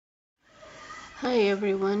Hi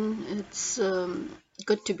everyone, it's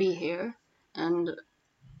good to be here, and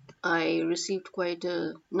I received quite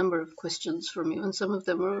a number of questions from you, and some of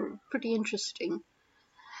them were pretty interesting.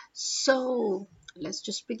 So let's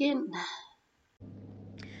just begin.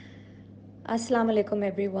 Assalamu alaikum,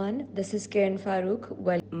 everyone. This is Kiran Farooq.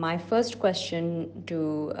 Well, my first question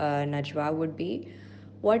to Najwa would be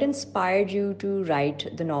what inspired you to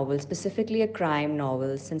write the novel, specifically a crime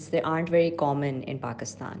novel, since they aren't very common in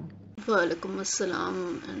Pakistan? Walaikum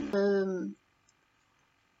assalam, and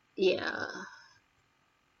yeah,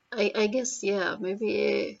 I guess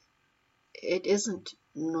maybe it isn't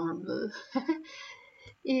normal.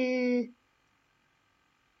 Eh,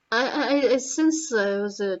 since I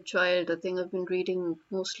was a child, I think I've been reading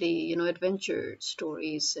mostly, adventure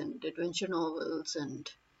stories and adventure novels, and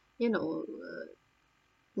you know,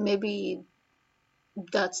 maybe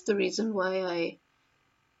that's the reason why I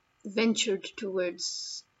ventured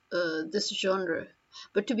towards this genre.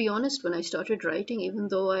 But to be honest, when I started writing, even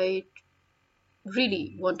though I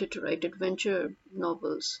really wanted to write adventure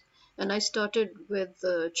novels, and I started with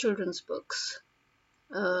children's books,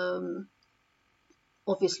 um,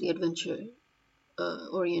 obviously adventure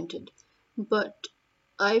oriented. But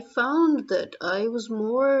I found that I was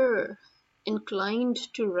more inclined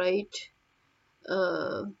to write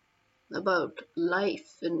uh, about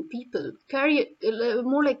life and people,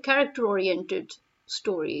 more like character oriented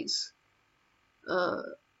stories, uh,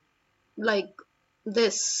 like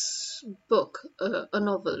this book, a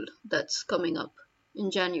novel that's coming up in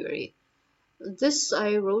January. This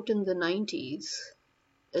I wrote in the 90s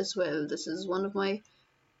as well. This is one of my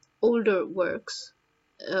older works,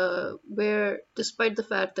 where despite the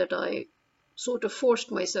fact that I sort of forced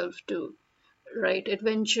myself to write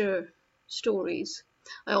adventure stories,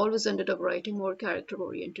 I always ended up writing more character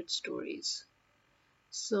oriented stories.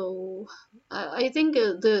 So I think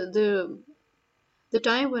the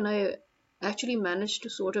time when I actually managed to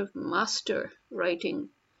sort of master writing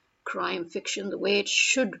crime fiction the way it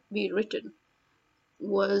should be written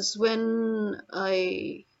was when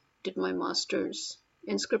I did my master's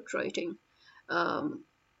in script writing. Um,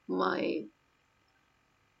 my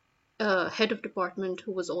head of department,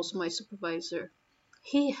 who was also my supervisor,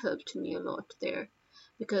 he helped me a lot there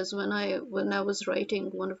because when I was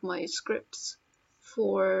writing one of my scripts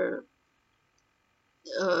for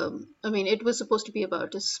I mean, it was supposed to be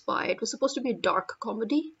about a spy. It was supposed to be a dark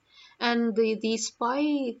comedy, and the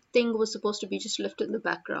spy thing was supposed to be just left in the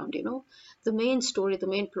background. The main story, the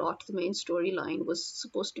main plot, the main storyline was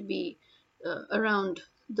supposed to be around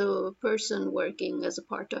the person working as a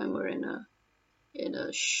part timer in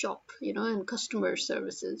a shop, in customer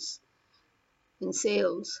services, in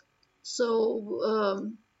sales.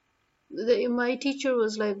 So my teacher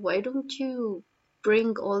was like, "Why don't you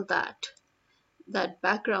bring all that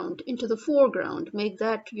background into the foreground, make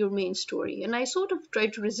that your main story?" And I sort of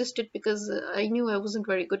tried to resist it because I knew I wasn't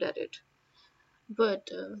very good at it.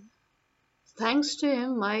 But thanks to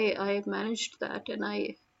him, I managed that,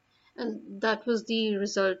 and that was the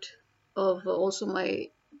result of also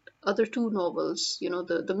my other two novels.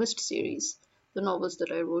 The Mist series, the novels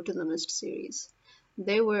that I wrote in the Mist series.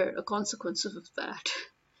 They were a consequence of that.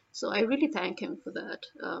 So I really thank him for that.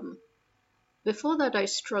 Before that, I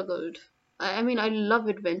struggled. I mean, I love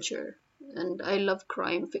adventure and I love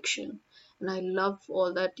crime fiction and I love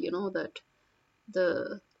all that,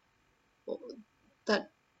 the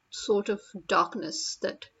that sort of darkness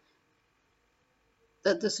that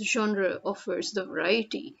this genre offers, the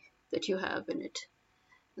variety that you have in it.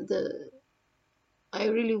 The I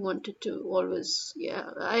really wanted to always,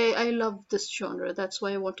 yeah, I love this genre. That's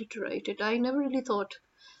why I wanted to write it. I never really thought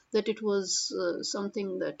that it was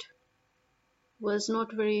something that was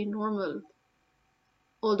not very normal.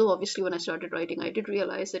 Although obviously when I started writing, I did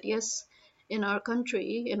realize that yes, in our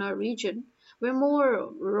country, in our region, we're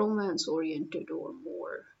more romance oriented or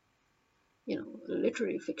more,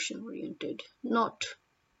 literary fiction oriented, not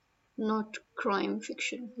crime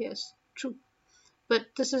fiction. Yes, true. But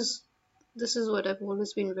this is what I've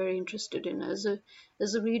always been very interested in as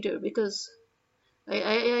a reader because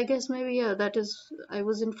I guess maybe yeah, that is I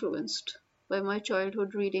was influenced by my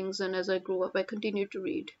childhood readings, and as I grew up I continued to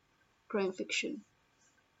read crime fiction.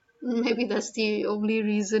 Maybe that's the only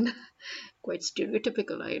reason. Quite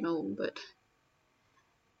stereotypical, I know, but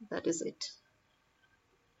that is it.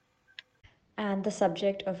 And the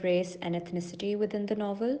subject of race and ethnicity within the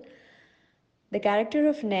novel. The character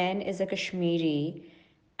of Nain is a Kashmiri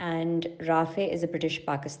and Rafe is a British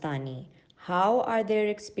Pakistani. How are their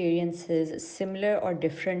experiences similar or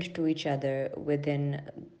different to each other within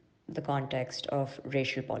the context of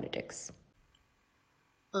racial politics?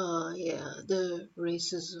 Yeah, the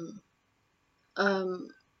racism. Um,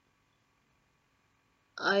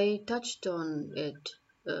 I touched on it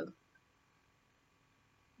uh,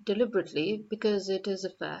 deliberately because it is a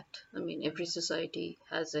fact. I mean, every society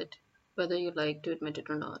has it, whether you like to admit it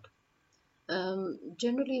or not.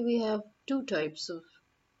 Generally, we have two types of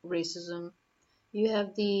racism. You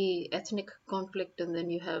have the ethnic conflict, and then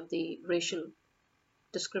you have the racial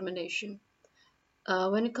discrimination.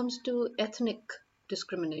 When it comes to ethnic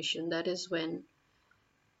discrimination, that is when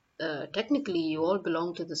technically you all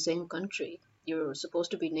belong to the same country. You're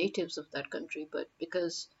supposed to be natives of that country, but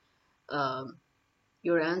because um,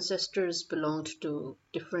 your ancestors belonged to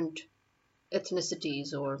different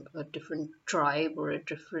ethnicities or a different tribe or a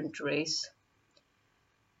different race,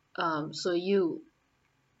 so you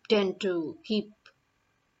tend to keep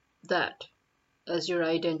that as your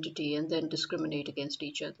identity and then discriminate against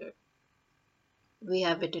each other. We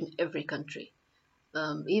have it in every country,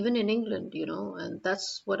 even in England, and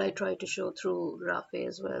that's what I try to show through Rafe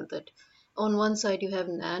as well. That on one side you have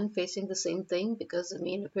Nan facing the same thing because, I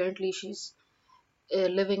mean, apparently she's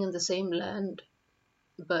living in the same land,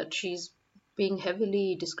 but she's being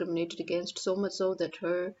heavily discriminated against, so much so that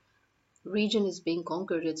her region is being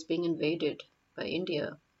conquered, it's being invaded by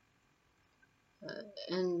India.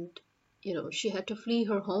 And she had to flee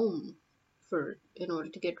her home for in order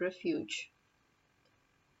to get refuge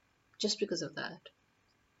just because of that.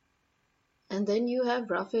 And then you have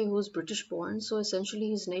Rafe, who's British born, so essentially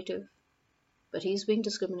he's native, but he's being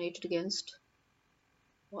discriminated against.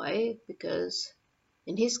 Why? Because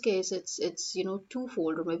in his case it's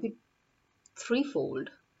twofold or maybe threefold,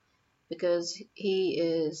 because he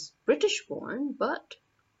is British born, but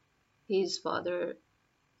his father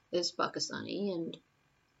is Pakistani and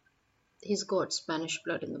he's got Spanish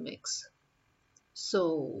blood in the mix.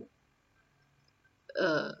 So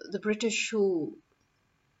the British, who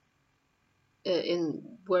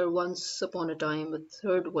in were once upon a time a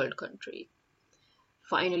third world country,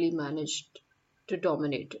 finally managed to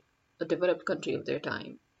dominate a developed country of their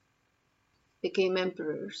time, became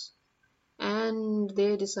emperors, and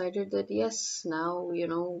they decided that yes, now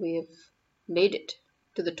we've made it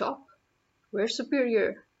to the top. We're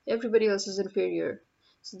superior. Everybody else is inferior.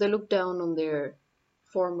 So they look down on their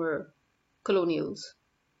former colonials.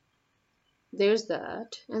 There's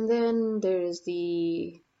that. And then there is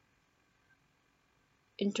the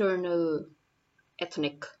internal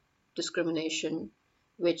ethnic discrimination,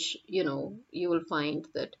 which, you will find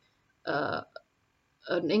that uh,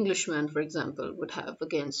 an Englishman, for example, would have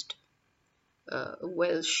against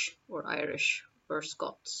Welsh or Irish or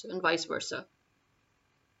Scots, and vice versa.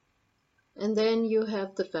 And then you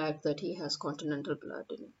have the fact that he has continental blood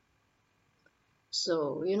in him.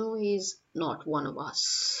 So, he's not one of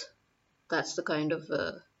us. That's the kind of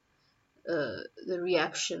the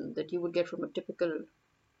reaction that you would get from a typical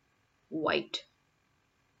white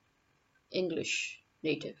English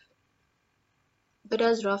native. But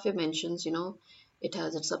as Rafi mentions, it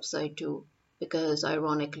has its upside too, because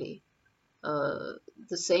ironically, the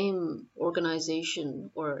same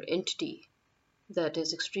organization or entity that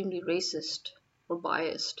is extremely racist or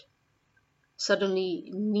biased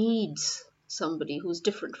suddenly needs somebody who's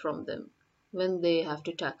different from them when they have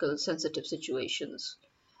to tackle sensitive situations,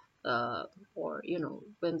 uh, or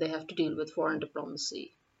when they have to deal with foreign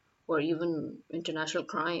diplomacy or even international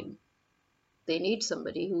crime. They need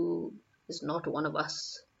somebody who is not one of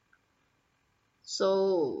us.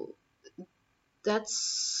 So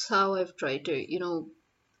that's how I've tried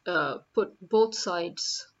to put both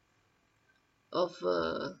sides of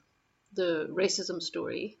the racism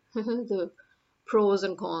story, the pros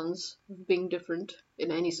and cons of being different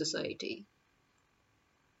in any society.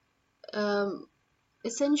 Um,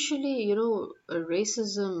 Essentially,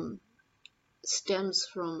 racism stems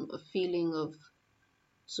from a feeling of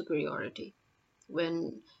superiority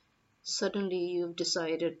when suddenly you've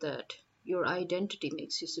decided that your identity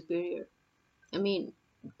makes you superior. I mean,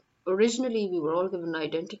 originally we were all given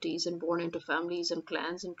identities and born into families and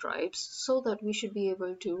clans and tribes so that we should be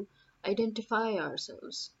able to identify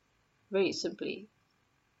ourselves, very simply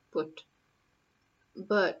put.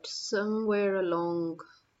 But somewhere along,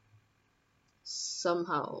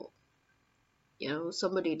 somehow,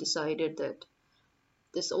 somebody decided that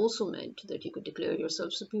this also meant that you could declare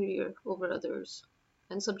yourself superior over others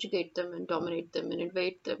and subjugate them and dominate them and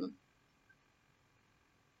invade them.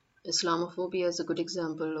 Islamophobia is a good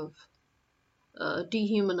example of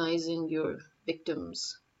dehumanizing your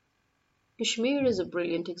victims. Kashmir is a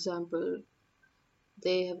brilliant example.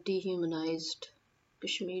 They have dehumanized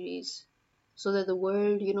Kashmiris so that the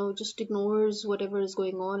world, just ignores whatever is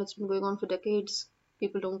going on. It's been going on for decades.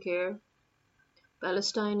 People don't care.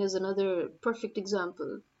 Palestine is another perfect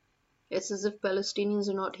example. It's as if Palestinians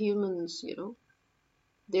are not humans,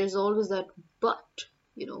 There's always that but,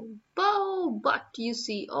 but you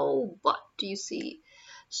see, oh, but you see.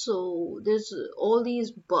 So there's all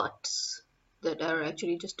these buts that are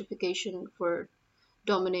actually justification for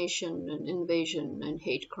domination and invasion and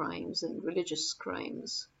hate crimes and religious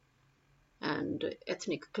crimes and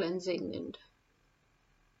ethnic cleansing, and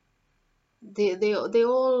they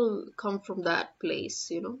all come from that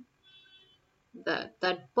place,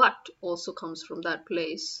 that but also comes from that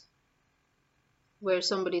place where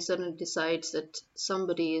somebody suddenly decides that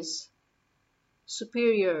somebody is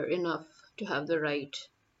superior enough to have the right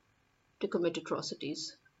to commit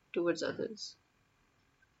atrocities towards others.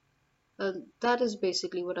 And that is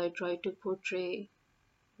basically what I try to portray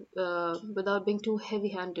without being too heavy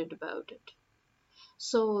handed about it.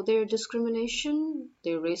 So their discrimination,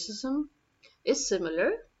 their racism is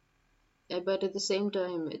similar, but at the same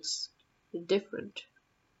time it's different.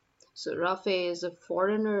 So Rafe is a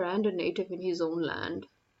foreigner and a native in his own land.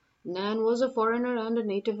 Nan was a foreigner and a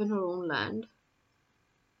native in her own land.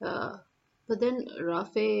 Uh, but then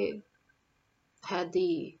Rafe had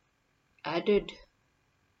the added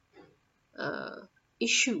uh,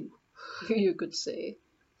 issue, you could say,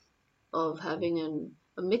 of having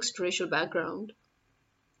a mixed racial background,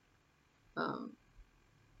 um,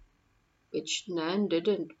 which Nan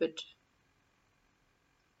didn't.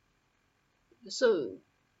 So,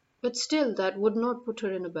 but still, that would not put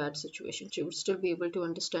her in a bad situation. She would still be able to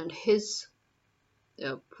understand his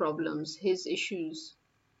problems, his issues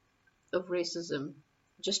of racism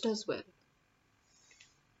just as well.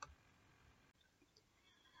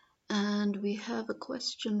 And we have a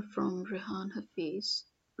question from Rehan Hafiz,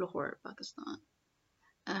 Lahore, Pakistan.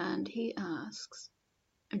 And he asks,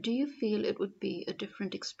 do you feel it would be a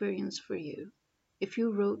different experience for you if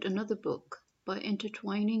you wrote another book by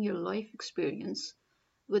intertwining your life experience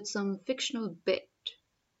with some fictional bit,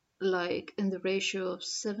 like in the ratio of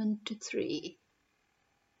 7 to 3?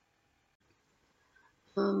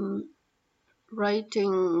 Um,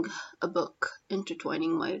 Writing a book,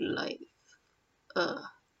 intertwining my life. Uh,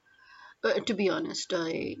 to be honest,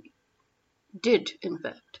 I did, in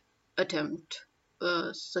fact, attempt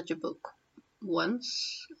such a book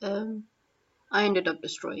once. I ended up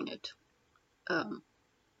destroying it. Um,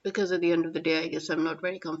 because at the end of the day, I guess I'm not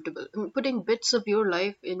very comfortable. Putting bits of your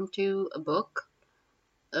life into a book,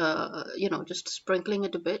 just sprinkling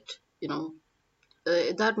it a bit,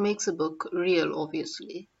 that makes a book real,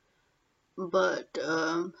 obviously. But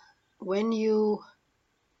when you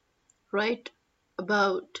write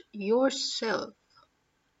about yourself,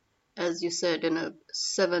 as you said, in a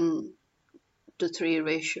 7 to 3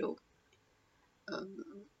 ratio, um,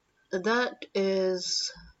 that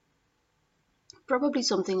is probably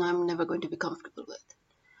something I'm never going to be comfortable with.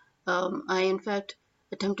 I, in fact,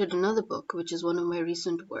 attempted another book, which is one of my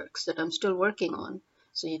recent works that I'm still working on.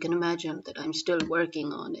 So you can imagine that I'm still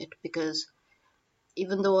working on it because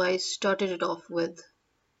even though I started it off with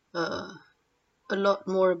uh, a lot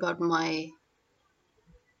more about my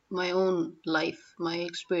own life, my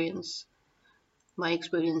experiences,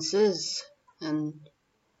 and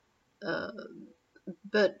uh,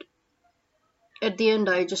 but at the end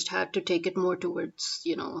I just had to take it more towards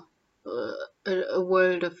a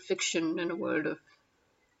world of fiction and a world of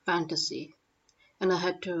fantasy, and I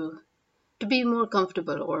had to be more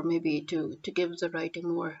comfortable, or maybe to give the writing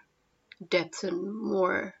more depth and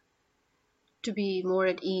more to be more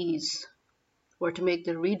at ease, or to make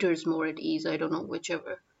the readers more at ease. I don't know,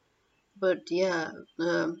 whichever. But yeah,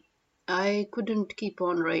 I couldn't keep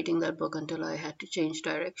on writing that book until I had to change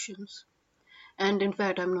directions. And in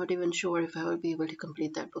fact, I'm not even sure if I will be able to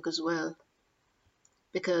complete that book as well,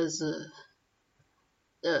 because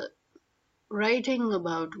uh, writing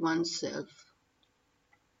about oneself,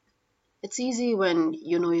 it's easy when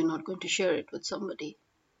you know you're not going to share it with somebody.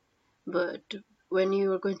 But when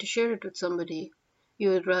you are going to share it with somebody, you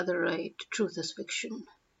would rather write truth as fiction.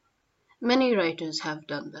 Many writers have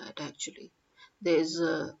done that actually. There's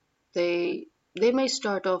they may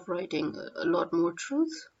start off writing a lot more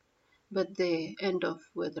truth, but they end up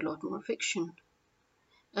with a lot more fiction.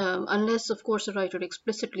 Unless, of course, a writer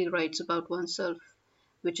explicitly writes about oneself,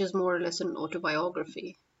 which is more or less an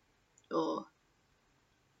autobiography. Or,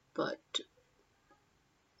 but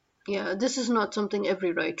yeah, this is not something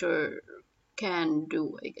every writer can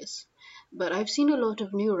do, I guess. But I've seen a lot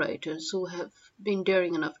of new writers who have been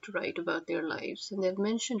daring enough to write about their lives, and they've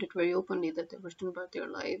mentioned it very openly that they've written about their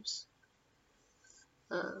lives.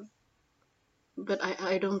 Uh, but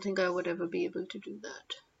I don't think I would ever be able to do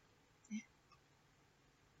that.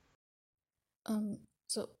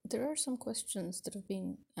 So there are some questions that have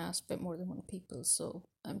been asked by more than one people. So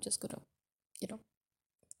I'm just gonna,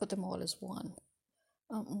 put them all as one.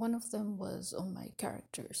 One of them was on my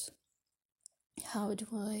characters. How do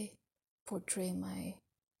I portray my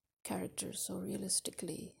characters so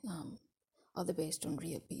realistically? Are they based on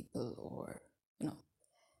real people, or you know?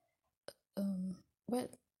 Well,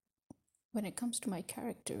 when it comes to my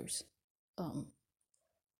characters, um,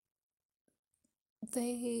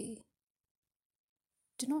 they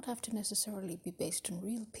do not have to necessarily be based on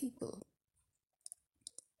real people,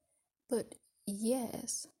 but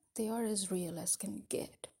yes, they are as real as can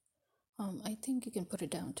get. I think you can put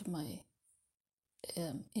it down to my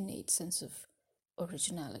innate sense of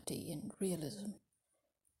originality and realism.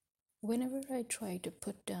 Whenever I try to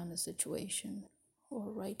put down a situation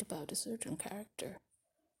or write about a certain character,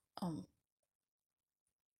 um,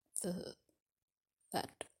 the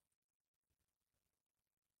that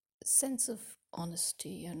sense of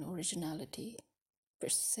honesty and originality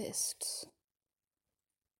persists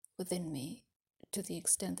within me to the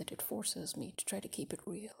extent that it forces me to try to keep it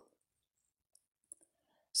real.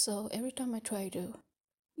 So every time I try to,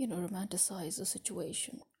 romanticize a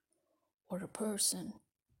situation or a person,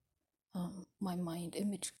 my mind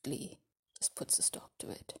immediately just puts a stop to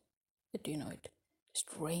it. It just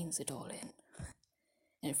reins it all in,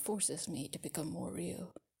 and it forces me to become more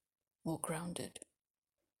real, more grounded.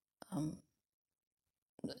 Um,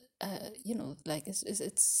 like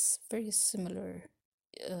it's very similar.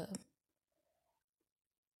 Uh,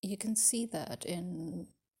 you can see that in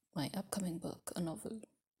my upcoming book, a novel,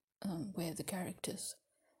 where the characters,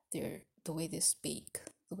 the way they speak,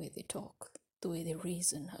 the way they talk, the way they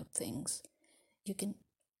reason out things, you can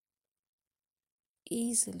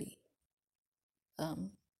easily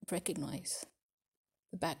recognize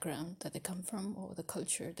the background that they come from or the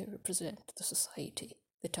culture they represent, the society,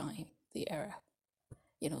 the time, the era,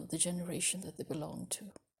 the generation that they belong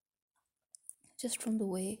to. Just from the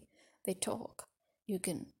way they talk, you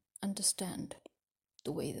can understand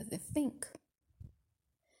the way that they think,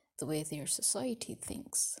 the way their society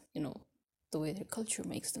thinks, the way their culture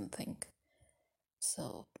makes them think.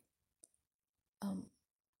 So,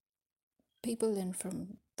 people in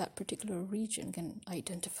from that particular region can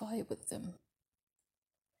identify with them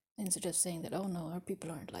instead of saying that, oh no, our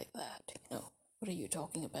people aren't like that. What are you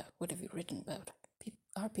talking about? What have you written about?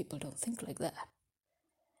 Our people don't think like that.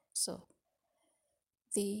 So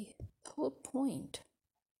the whole point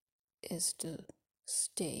is to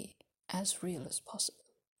stay as real as possible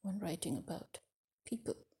when writing about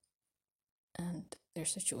people and their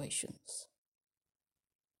situations.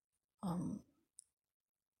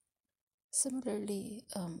 Similarly,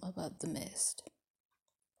 about The Mist.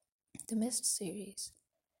 The Mist series,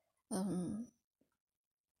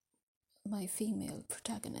 my female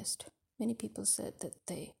protagonist, many people said that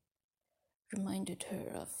they reminded her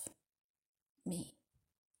of me.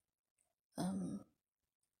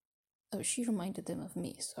 She reminded them of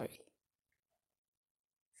me, sorry.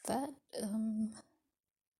 That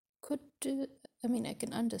could, I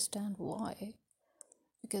can understand why.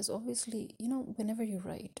 Because obviously, whenever you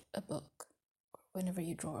write a book, whenever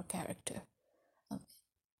you draw a character, um,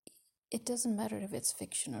 it doesn't matter if it's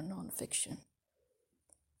fiction or non-fiction.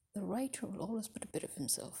 The writer will always put a bit of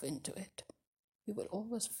himself into it. You will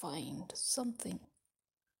always find something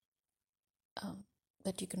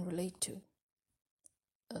that you can relate to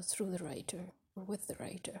through the writer or with the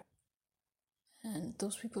writer. And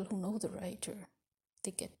those people who know the writer,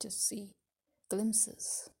 they get to see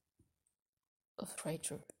glimpses of the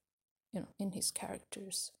writer, in his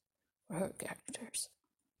characters or her characters.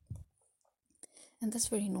 And that's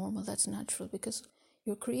very normal, that's natural, because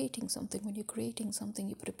you're creating something. When you're creating something,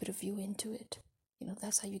 you put a bit of you into it.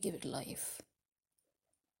 That's how you give it life.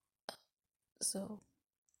 So,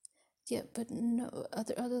 yeah, but no,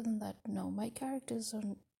 other than that, no, my characters are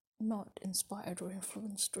not inspired or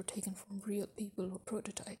influenced or taken from real people or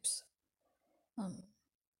prototypes.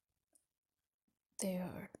 They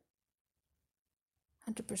are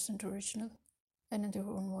 100% original, and in their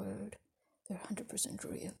own world, they're 100%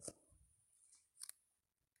 real.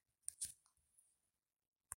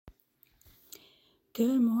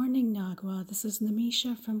 Good morning, Nagwa. This is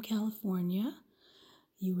Namisha from California,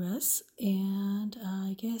 US, and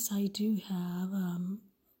I guess I do have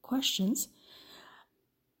questions.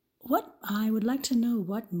 What I would like to know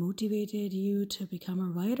what motivated you to become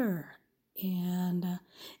a writer, and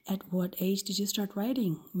at what age did you start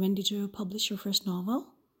writing? When did you publish your first novel?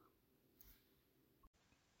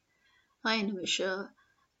 Hi, Nimisha.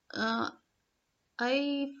 Uh,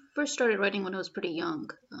 I first started writing when I was pretty young.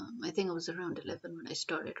 I think I was around 11 when I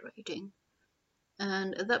started writing.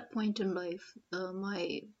 And at that point in life,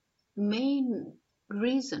 my main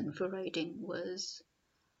reason for writing was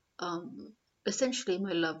um, essentially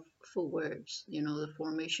my love for words, the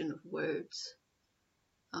formation of words,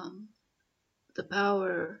 um, the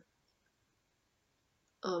power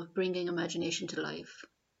of bringing imagination to life.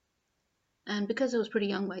 And because I was pretty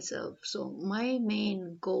young myself, so my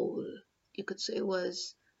main goal, you could say,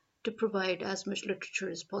 was to provide as much literature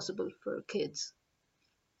as possible for kids.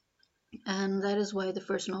 And that is why the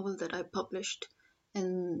first novel that I published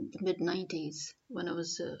in the mid 90s, when I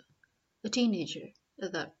was a teenager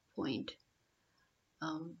at that point,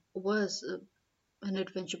 was an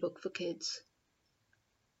adventure book for kids.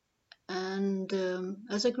 And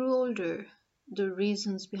as I grew older, the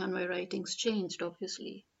reasons behind my writings changed,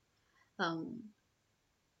 obviously. Um,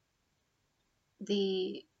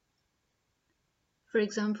 the, for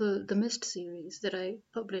example, the Mist series that I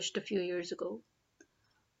published a few years ago,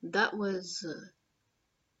 that was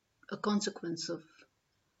a consequence of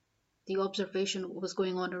the observation of what was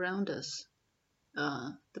going on around us,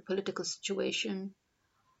 the political situation,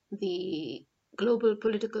 the global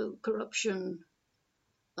political corruption,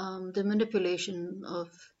 the manipulation of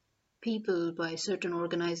people by certain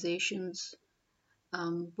organizations,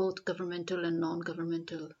 both governmental and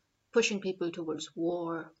non-governmental, pushing people towards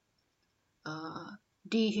war, uh,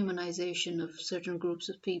 dehumanization of certain groups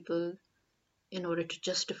of people in order to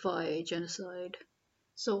justify genocide.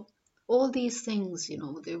 So all these things,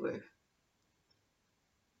 they were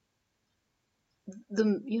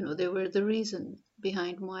they were the reason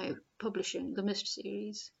behind my publishing the Mist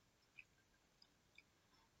series.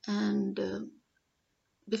 And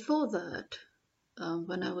before that,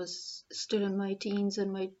 when I was still in my teens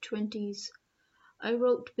and my 20s, I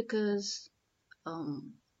wrote because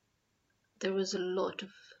um, there was a lot of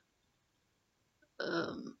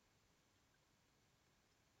um,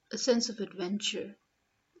 a sense of adventure,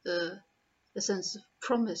 uh, a sense of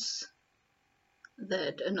promise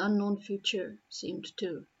that an unknown future seemed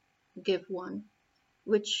to give one,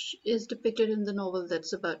 which is depicted in the novel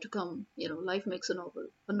that's about to come. Life makes a novel.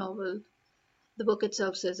 A novel, the book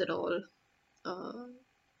itself says it all. Uh,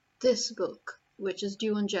 this book, which is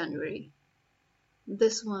due in January,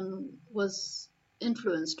 this one was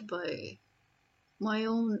influenced by my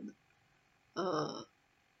own uh,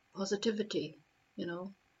 positivity, you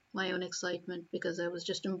know, my own excitement because I was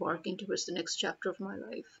just embarking towards the next chapter of my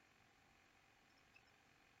life.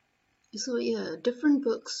 So, yeah, different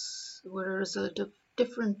books were a result of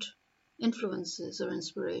different influences or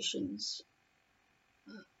inspirations.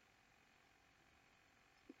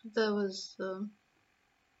 There was,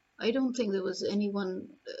 I don't think there was anyone,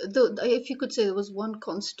 though, if you could say there was one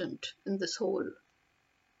constant in this whole,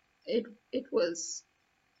 it was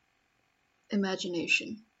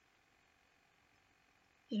imagination,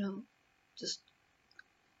 you know, just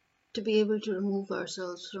to be able to remove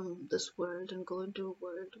ourselves from this world and go into a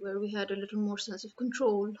world where we had a little more sense of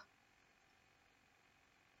control.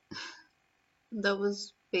 That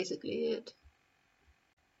was basically it.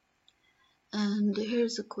 And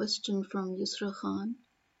here's a question from Yusra Khan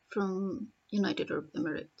from United Arab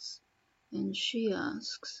Emirates. And she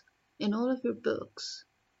asks, in all of your books,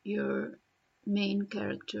 your main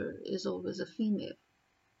character is always a female.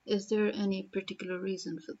 Is there any particular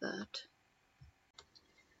reason for that?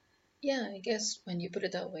 Yeah, I guess when you put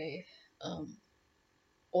it that way, um,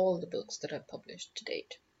 all the books that I've published to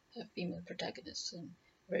date have female protagonists, and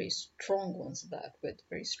very strong ones at that, with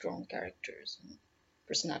very strong characters and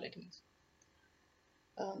personalities.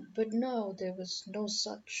 But no, there was no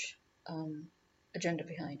such agenda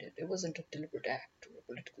behind it. It wasn't a deliberate act or a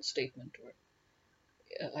political statement or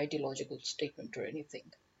ideological statement or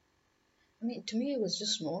anything. I mean, to me, it was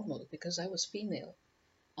just normal because I was female.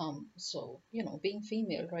 So, being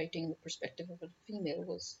female, writing the perspective of a female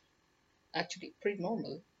was actually pretty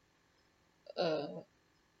normal. Uh,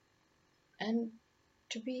 and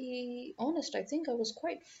to be honest, I think I was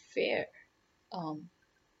quite fair. Um,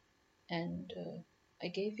 and I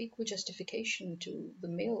gave equal justification to the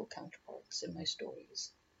male counterparts in my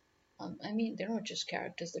stories. I mean, they're not just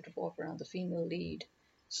characters that revolve around the female lead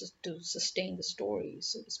to sustain the story,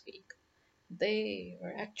 so to speak. They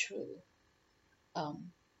are actual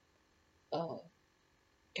um, uh,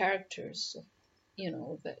 characters,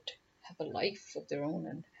 that have a life of their own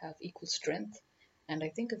and have equal strength. And I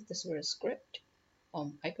think if this were a script,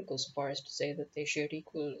 I could go so far as to say that they shared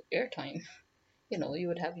equal airtime. You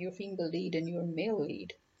would have your female lead and your male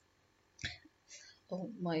lead.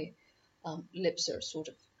 Oh, my lips are sort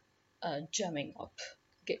of jamming up,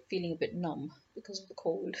 feeling a bit numb because of the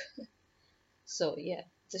cold. So yeah,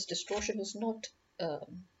 this distortion is not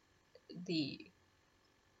um, the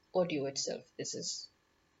audio itself. This is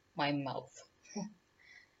my mouth.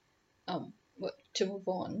 But to move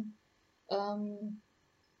on, um,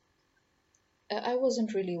 I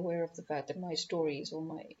wasn't really aware of the fact that my stories or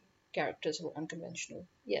my characters were unconventional.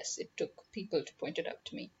 Yes, it took people to point it out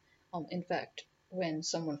to me. In fact, when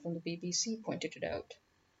someone from the BBC pointed it out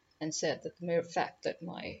and said that the mere fact that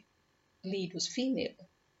my lead was female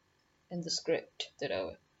in the script that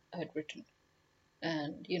I had written,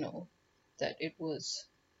 and that it was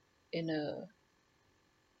in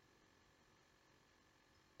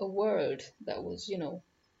a world that was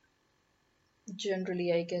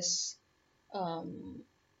generally, I guess, um,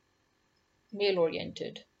 male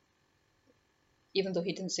oriented, even though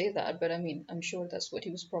he didn't say that. But I mean, I'm sure that's what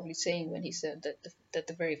he was probably saying when he said that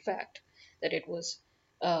the very fact that it was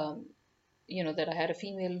um, that I had a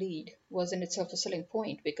female lead was in itself a selling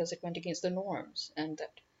point because it went against the norms, and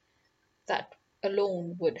that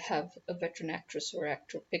alone would have a veteran actress or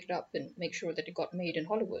actor pick it up and make sure that it got made in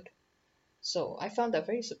Hollywood. So I found that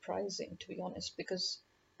very surprising, to be honest, because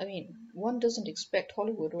I mean, one doesn't expect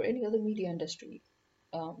Hollywood or any other media industry,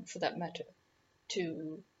 for that matter,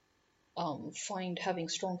 to find having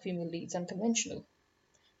strong female leads unconventional.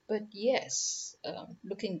 But yes,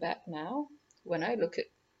 looking back now, when I look at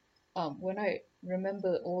when I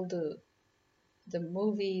remember all the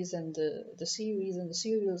movies and the series and the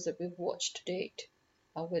serials that we've watched to date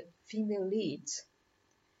with female leads,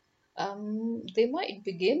 they might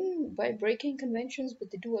begin by breaking conventions, but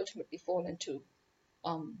they do ultimately fall into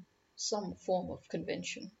some form of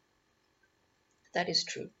convention. That is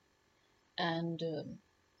true. And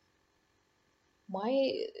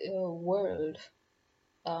my world,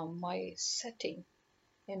 my setting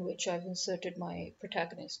in which I've inserted my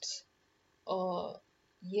protagonists are,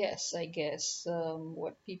 yes, I guess,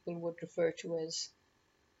 what people would refer to as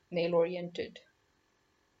male oriented.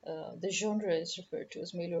 The genre is referred to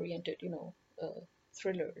as male oriented,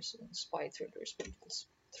 thrillers, spy thrillers, political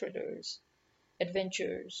thrillers,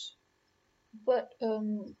 adventures. But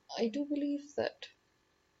I do believe that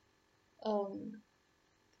um,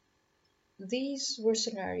 these were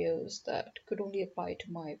scenarios that could only apply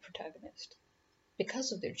to my protagonist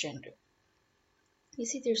because of their gender. You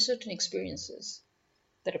see, there are certain experiences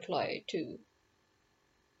that apply to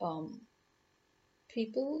um,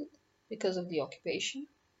 people because of the occupation,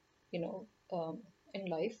 you know, in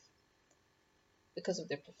life, because of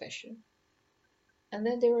their profession. And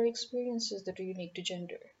then there are experiences that are unique to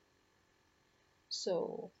gender.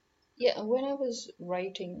 So, yeah, when I was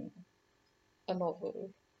writing a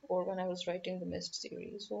novel, or when I was writing the Mist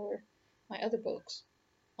series, or my other books,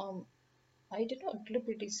 um, I did not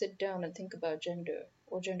deliberately sit down and think about gender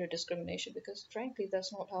or gender discrimination because, frankly,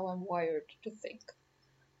 that's not how I'm wired to think.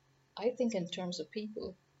 I think in terms of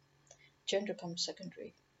people, gender comes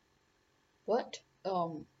secondary. But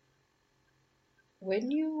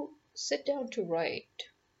when you sit down to write,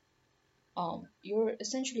 you're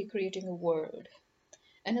essentially creating a world.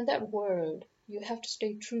 And in that world, you have to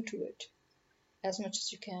stay true to it as much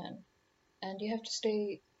as you can. And you have to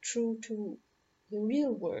stay true to the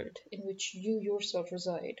real world in which you yourself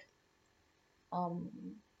reside. Um,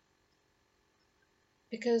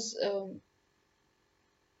 because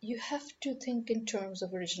you have to think in terms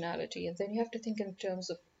of originality, and then you have to think in terms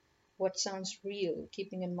of what sounds real,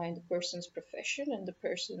 keeping in mind the person's profession and the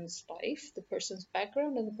person's life, the person's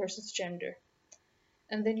background, and the person's gender.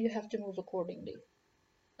 And then you have to move accordingly.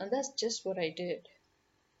 And that's just what I did,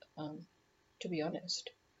 um, to be honest.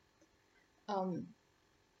 Um,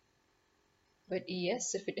 but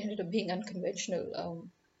yes, if it ended up being unconventional,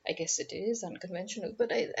 I guess it is unconventional.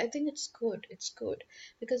 But I think it's good. It's good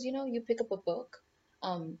because you pick up a book,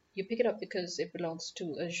 you pick it up because it belongs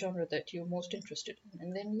to a genre that you're most interested in,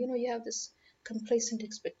 and then you have this complacent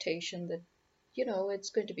expectation that it's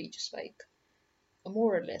going to be just like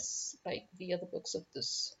more or less like the other books of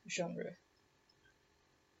this genre,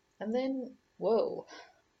 and then whoa,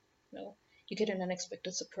 you get an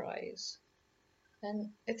unexpected surprise.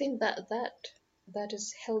 And I think that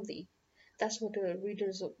is healthy. That's what the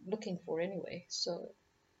readers are looking for anyway. So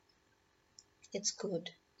it's good.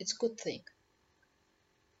 It's a good thing.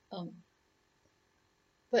 Um,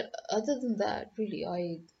 but other than that, really,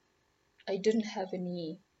 I didn't have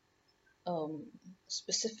any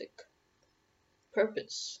specific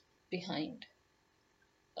purpose behind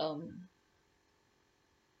um,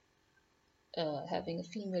 having a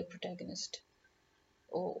female protagonist,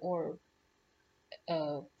 or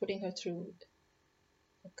putting her through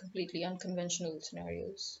completely unconventional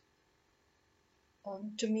scenarios.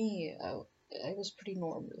 To me, I was pretty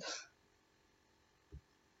normal.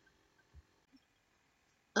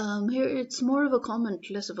 Here it's more of a comment,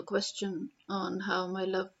 less of a question, on how my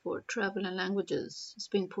love for travel and languages is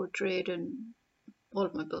being portrayed in all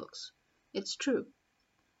of my books. It's true.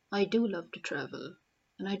 I do love to travel,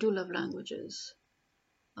 and I do love languages.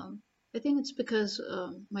 Um, I think it's because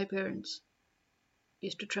my parents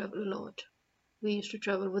used to travel a lot. We used to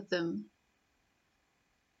travel with them,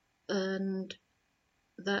 and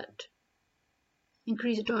that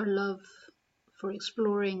increased our love for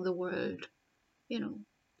exploring the world, you know.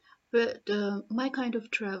 But my kind of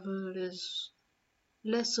travel is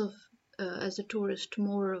less of, as a tourist,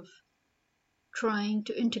 more of trying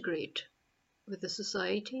to integrate with the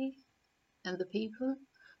society and the people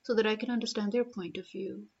so that I can understand their point of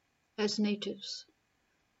view as natives.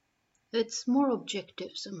 It's more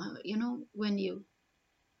objective somehow, when you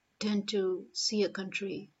tend to see a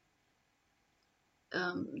country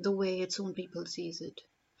the way its own people sees it,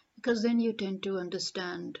 because then you tend to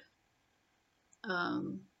understand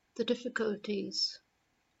um, the difficulties,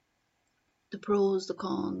 the pros, the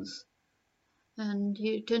cons, and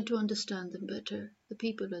you tend to understand them better, the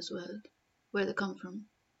people as well, where they come from.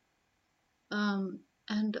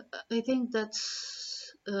 And I think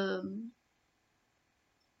that's,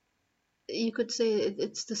 you could say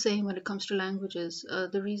it's the same when it comes to languages.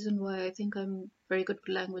 The reason why I think I'm very good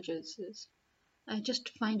with languages is I just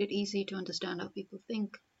find it easy to understand how people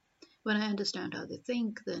think. When I understand how they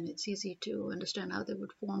think, then it's easy to understand how they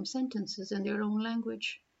would form sentences in their own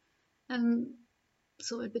language. And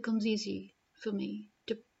so it becomes easy for me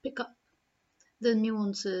to pick up the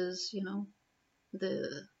nuances,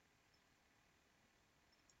 the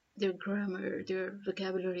their grammar, their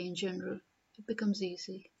vocabulary in general. It becomes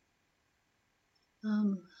easy.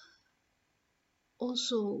 Um,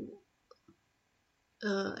 Also,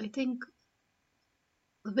 I think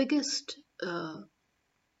the biggest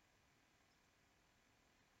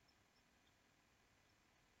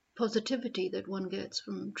positivity that one gets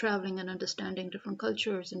from traveling and understanding different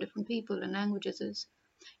cultures and different people and languages is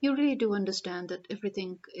you really do understand that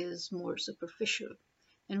everything is more superficial.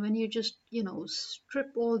 And when you just,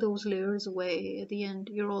 strip all those layers away, at the end,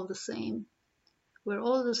 you're all the same. We're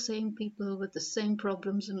all the same people with the same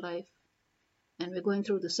problems in life, and we're going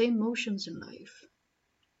through the same motions in life,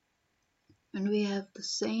 and we have the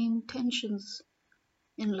same tensions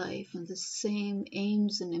in life and the same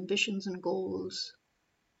aims and ambitions and goals.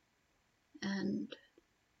 And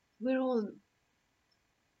we're all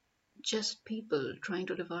just people trying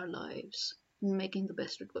to live our lives and making the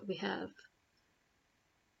best of what we have.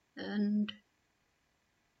 And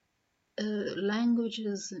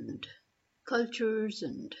languages and cultures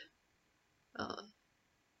and uh,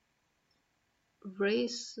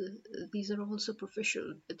 race, these are all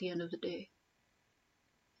superficial at the end of the day.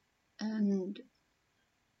 And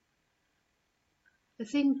I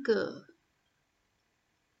think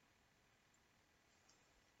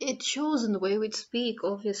it shows in the way we speak,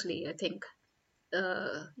 obviously. I think,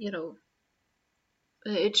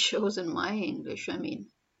 it shows in my English. I mean,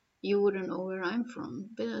 you wouldn't know where I'm from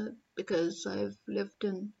because I've lived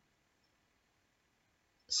in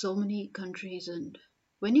so many countries. And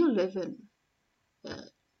when you live in uh,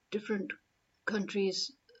 different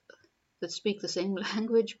countries that speak the same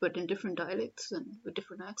language but in different dialects and with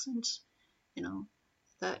different accents, you know,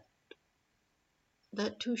 that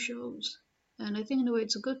that too shows. And I think in a way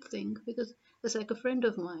it's a good thing because there's like a friend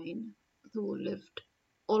of mine who lived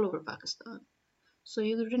all over Pakistan. So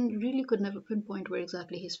you really could never pinpoint where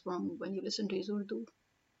exactly he's from when you listen to his Urdu.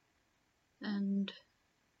 And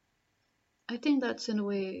I think that's in a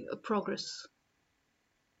way a progress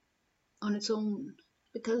on its own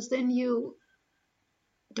because then you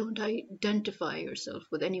don't identify yourself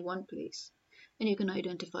with any one place and you can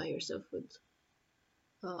identify yourself with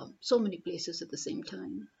so many places at the same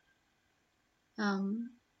time.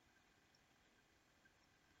 Um,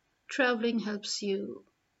 Traveling helps you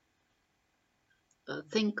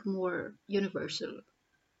think more universal,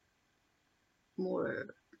 more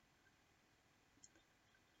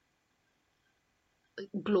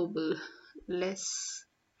global, less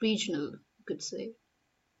regional, you could say.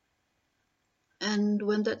 And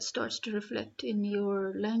when that starts to reflect in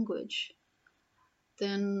your language,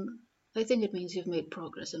 then I think it means you've made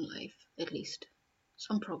progress in life, at least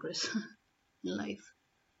some progress in life.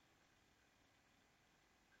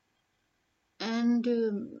 And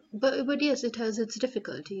but yes, it has its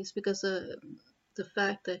difficulties because the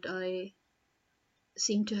fact that I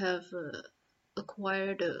seem to have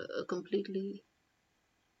acquired a completely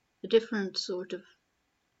different sort of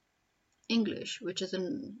English, which is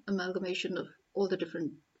an amalgamation of all the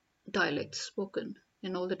different dialects spoken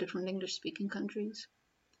in all the different English speaking countries.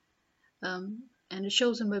 And it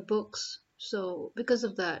shows in my books. So because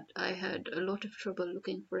of that, I had a lot of trouble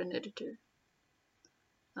looking for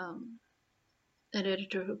um, an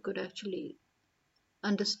editor who could actually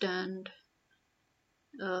understand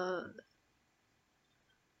uh,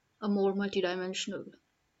 a more multidimensional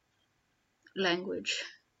language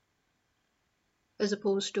as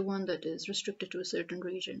opposed to one that is restricted to a certain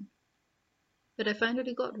region. But I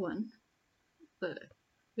finally got one, but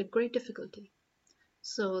with great difficulty.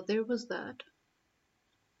 So there was that.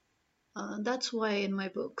 That's why in my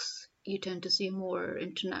books you tend to see more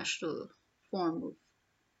international form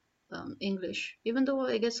of English, even though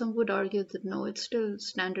I guess some would argue that no, it's still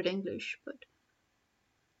standard English, but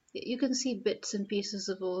you can see bits and pieces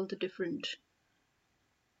of all the different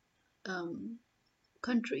um,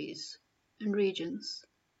 countries and regions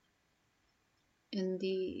in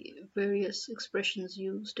the various expressions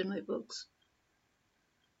used in my books.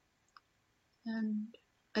 And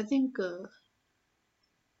I think uh,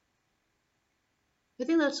 I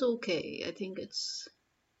think that's okay. I think it's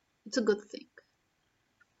a good thing.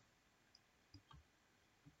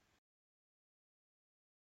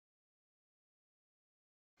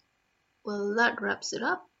 Well, that wraps it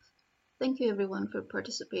up. Thank you everyone for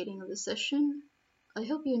participating in the session. I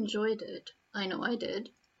hope you enjoyed it. I know I did.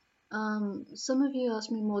 Some of you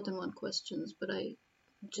asked me more than one questions, but I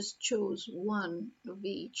just chose one of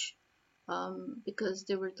each because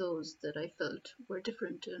there were those that I felt were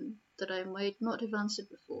different and that I might not have answered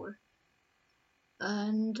before.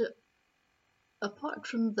 And apart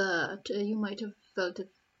from that, you might have felt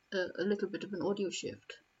a little bit of an audio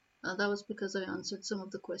shift. That was because I answered some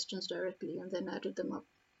of the questions directly and then added them up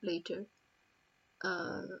later.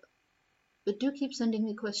 Uh, but do keep sending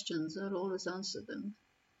me questions, I'll always answer them.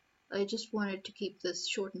 I just wanted to keep this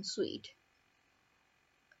short and sweet.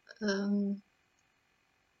 Um,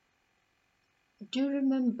 do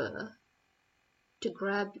remember to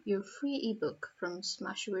grab your free ebook from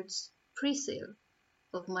Smashwords pre-sale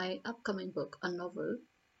of my upcoming book, a novel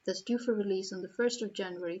that's due for release on the 1st of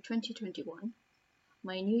January 2021,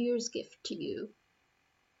 my New Year's gift to you.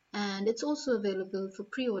 And it's also available for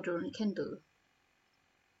pre-order on Kindle,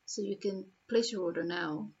 so you can place your order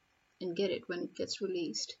now and get it when it gets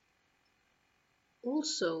released.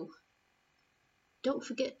 Also, don't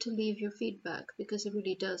forget to leave your feedback because it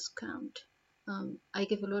really does count. I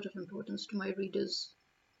give a lot of importance to my readers'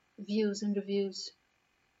 views and reviews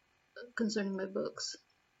concerning my books,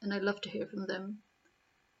 and I love to hear from them.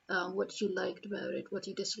 What you liked about it, what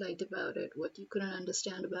you disliked about it, what you couldn't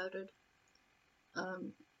understand about it.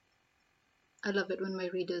 Um, I love it when my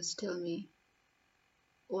readers tell me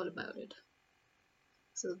all about it.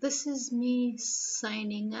 So this is me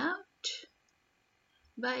signing out.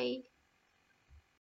 Bye.